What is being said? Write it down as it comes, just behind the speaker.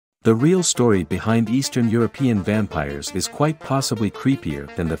The real story behind Eastern European vampires is quite possibly creepier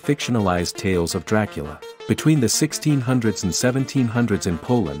than the fictionalized tales of Dracula. Between the 1600s and 1700s in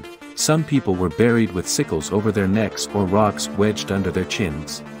Poland, some people were buried with sickles over their necks or rocks wedged under their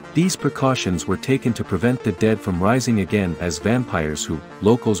chins. These precautions were taken to prevent the dead from rising again as vampires who,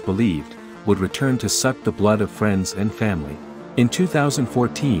 locals believed, would return to suck the blood of friends and family. In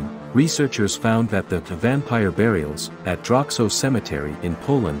 2014, researchers found that the vampire burials at Drawkso cemetery in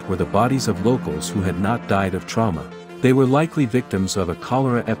Poland were the bodies of locals who had not died of trauma. They were likely victims of a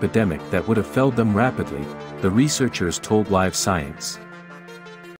cholera epidemic that would have felled them rapidly, the researchers told Live Science.